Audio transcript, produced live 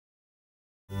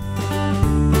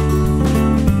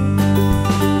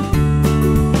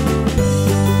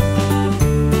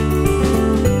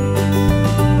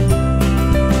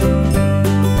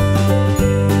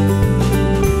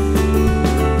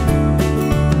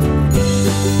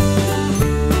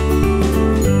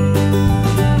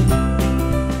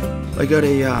got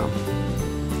a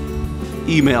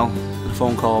email, a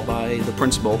phone call by the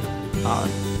principal,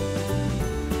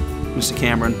 Mr.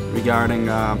 Cameron, regarding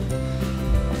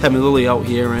having Lily out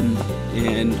here and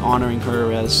honoring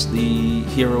her as the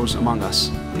heroes among us.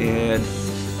 And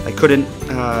I couldn't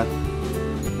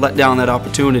let down that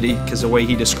opportunity, because the way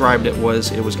he described it was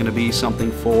going to be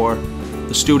something for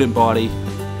the student body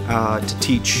to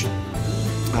teach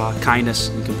kindness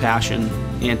and compassion,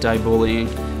 anti-bullying.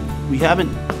 We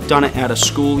haven't done it at a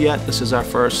school yet. This is our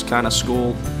first kind of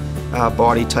school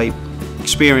body type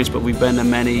experience, but we've been to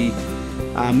many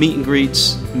meet and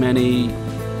greets, many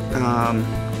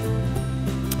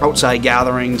outside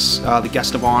gatherings, the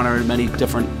guest of honor, many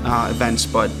different events,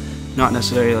 but not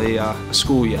necessarily a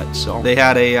school yet. So they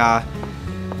had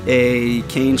a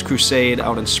Canes Crusade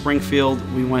out in Springfield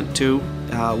we went to,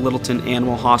 Littleton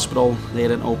Animal Hospital. They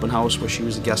had an open house where she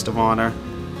was the guest of honor.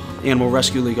 Animal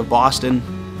Rescue League of Boston,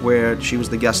 where she was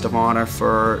the guest of honor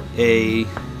for an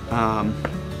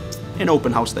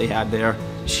open house they had there.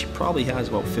 She probably has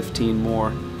about 15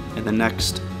 more in the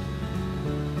next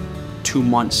 2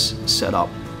 months set up.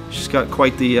 She's got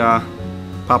quite the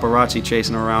paparazzi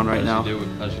chasing her around right now.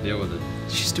 How's she deal with it?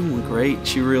 She's doing great.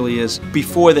 She really is.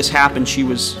 Before this happened,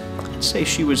 I'd say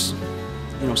she was,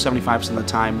 75% of the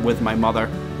time with my mother.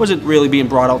 Wasn't really being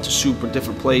brought out to super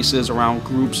different places around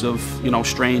groups of,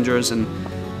 strangers. And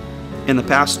in the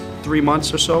past 3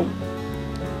 months or so,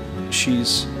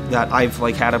 I've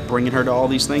had her bringing her to all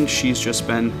these things. She's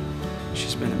been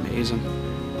amazing.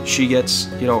 She gets,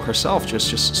 herself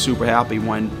just super happy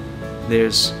when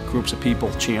there's groups of people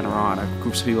cheering her on, or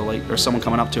groups of people or someone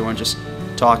coming up to her and just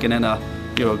talking in a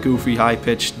goofy,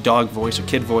 high-pitched dog voice or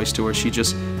kid voice to her. She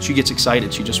gets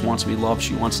excited. She just wants to be loved.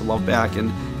 She wants to love back,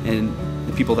 and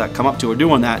the people that come up to her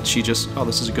doing that, she just, oh,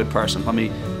 this is a good person. Let me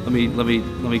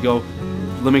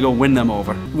go win them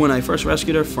over. When I first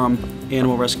rescued her from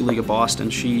Animal Rescue League of Boston,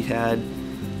 she had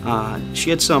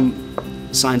some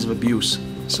signs of abuse,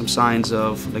 some signs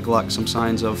of neglect, some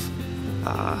signs of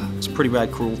some pretty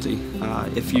bad cruelty.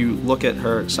 If you look at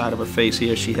her side of her face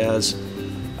here, she has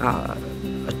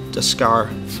a scar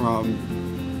from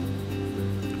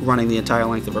running the entire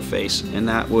length of her face, and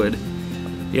that would,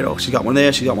 she's got one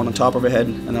there, she's got one on top of her head,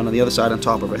 and then on the other side on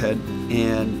top of her head.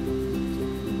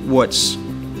 And what's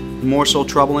more so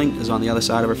troubling is on the other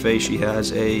side of her face she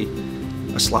has a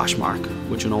slash mark,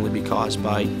 which can only be caused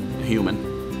by a human.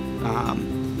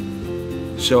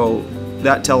 So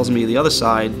that tells me the other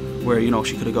side, where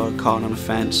she could have got caught on a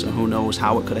fence, or who knows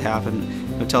how it could have happened.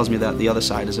 It tells me that the other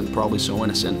side isn't probably so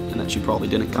innocent, and that she probably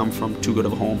didn't come from too good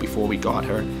of a home before we got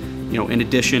her. In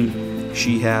addition,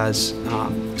 she has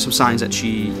some signs that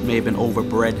she may have been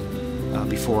overbred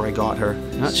before I got her.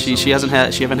 She hasn't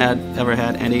ever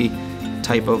had any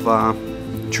type of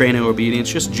training or obedience,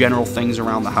 just general things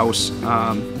around the house.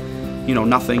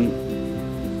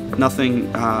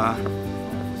 Nothing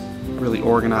really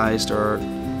organized, or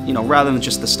rather than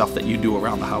just the stuff that you do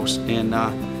around the house. And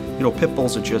pit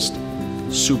bulls are just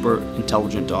super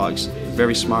intelligent dogs,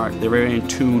 very smart. They're very in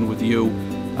tune with you.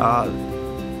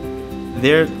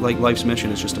 Their life's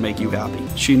mission is just to make you happy.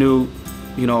 She knew,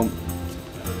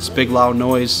 this big loud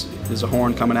noise, there's a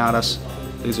horn coming at us,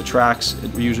 these are tracks,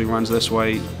 it usually runs this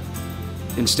way.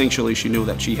 Instinctually, she knew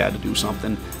that she had to do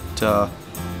something to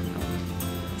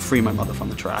free my mother from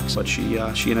the tracks. But she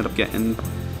ended up getting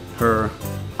her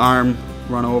arm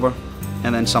run over,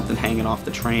 and then something hanging off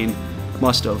the train,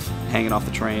 hanging off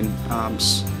the train,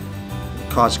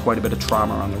 caused quite a bit of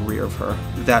trauma on the rear of her.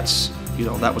 That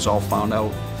was all found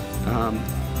out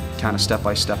kind of step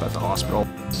by step at the hospital.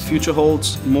 The future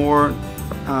holds more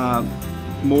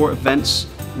events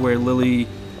where Lily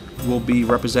will be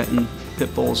representing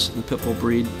pit bulls, the pit bull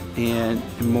breed, and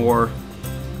more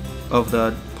of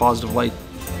the positive light,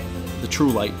 the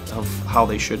true light of how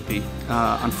they should be.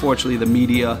 Unfortunately, the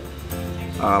media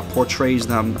portrays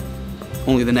them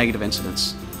only the negative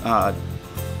incidents,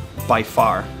 by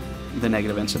far the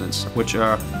negative incidents, which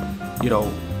are,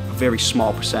 a very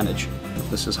small percentage.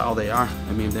 This is how they are.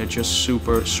 I mean, they're just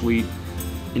super sweet,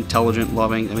 intelligent,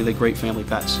 loving. I mean, they're great family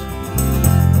pets.